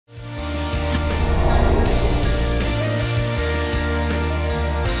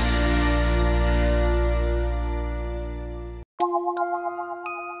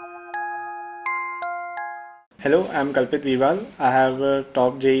Hello, I'm Kalpit Veerwal. I have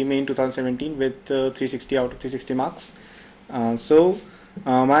topped JEE Main 2017 with 360 out of 360 marks.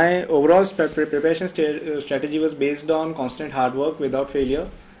 My overall preparation strategy was based on constant hard work without failure.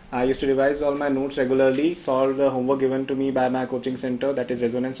 I used to revise all my notes regularly, solve the homework given to me by my coaching center, that is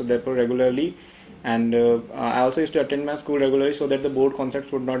Resonance Udaipur, regularly, and I also used to attend my school regularly so that the board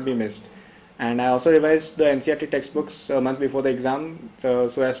concepts would not be missed. And I also revised the NCERT textbooks a month before the exam, so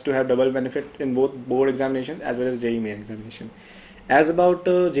as to have double benefit in both board examinations as well as JEE main examination. As about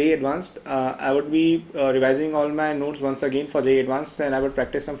JEE Advanced, I would be revising all my notes once again for JEE Advanced, and I would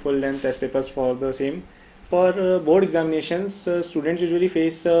practice some full length test papers for the same. For board examinations, students usually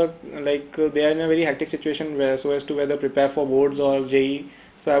face they are in a very hectic situation where so as to whether prepare for boards or JEE.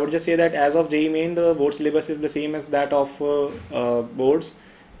 So I would just say that as of JEE main, the board syllabus is the same as that of boards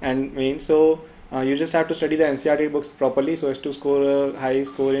and main. So you just have to study the NCERT books properly so as to score a high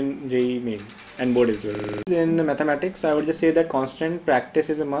score in JEE main and board as well. In mathematics, I would just say that constant practice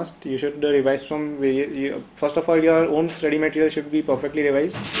is a must. You should revise from first of all, your own study material should be perfectly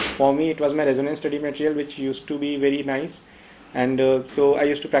revised. For me, it was my resonance study material, which used to be very nice, and so I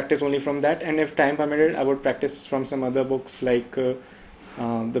used to practice only from that, and if time permitted, I would practice from some other books like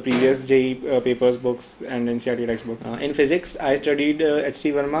the previous JEE papers books and NCERT textbook. In physics, I studied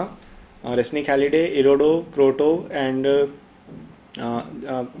H.C. Verma, Resnick Halliday, Irodo, Croto, and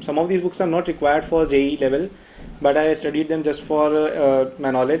some of these books are not required for JEE level, but I studied them just for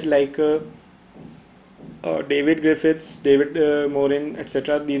my knowledge, like David Griffiths, David Morin,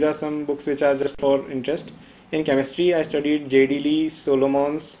 etc. These are some books which are just for interest. In chemistry, I studied J.D. Lee,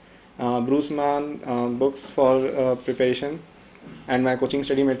 Solomons, Bruce Mann books for preparation and my coaching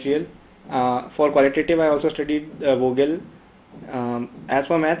study material. For qualitative, I also studied Vogel. As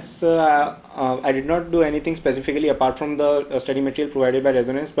for maths, I did not do anything specifically apart from the study material provided by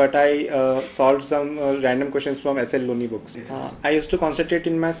Resonance, but I solved some random questions from S.L. Loney books. I used to concentrate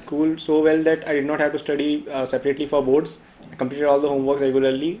in my school so well that I did not have to study separately for boards. I completed all the homeworks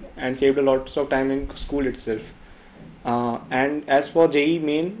regularly and saved a lot of time in school itself. And as for JEE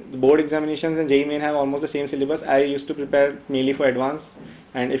main, the board examinations and JEE main have almost the same syllabus. I used to prepare mainly for advanced,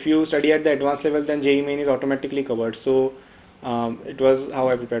 and if you study at the advanced level, then JEE main is automatically covered. So it was how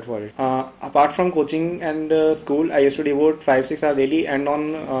I prepared for it. Apart from coaching and school, I used to devote 5-6 hours daily, and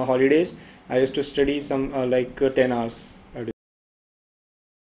on holidays I used to study some 10 hours.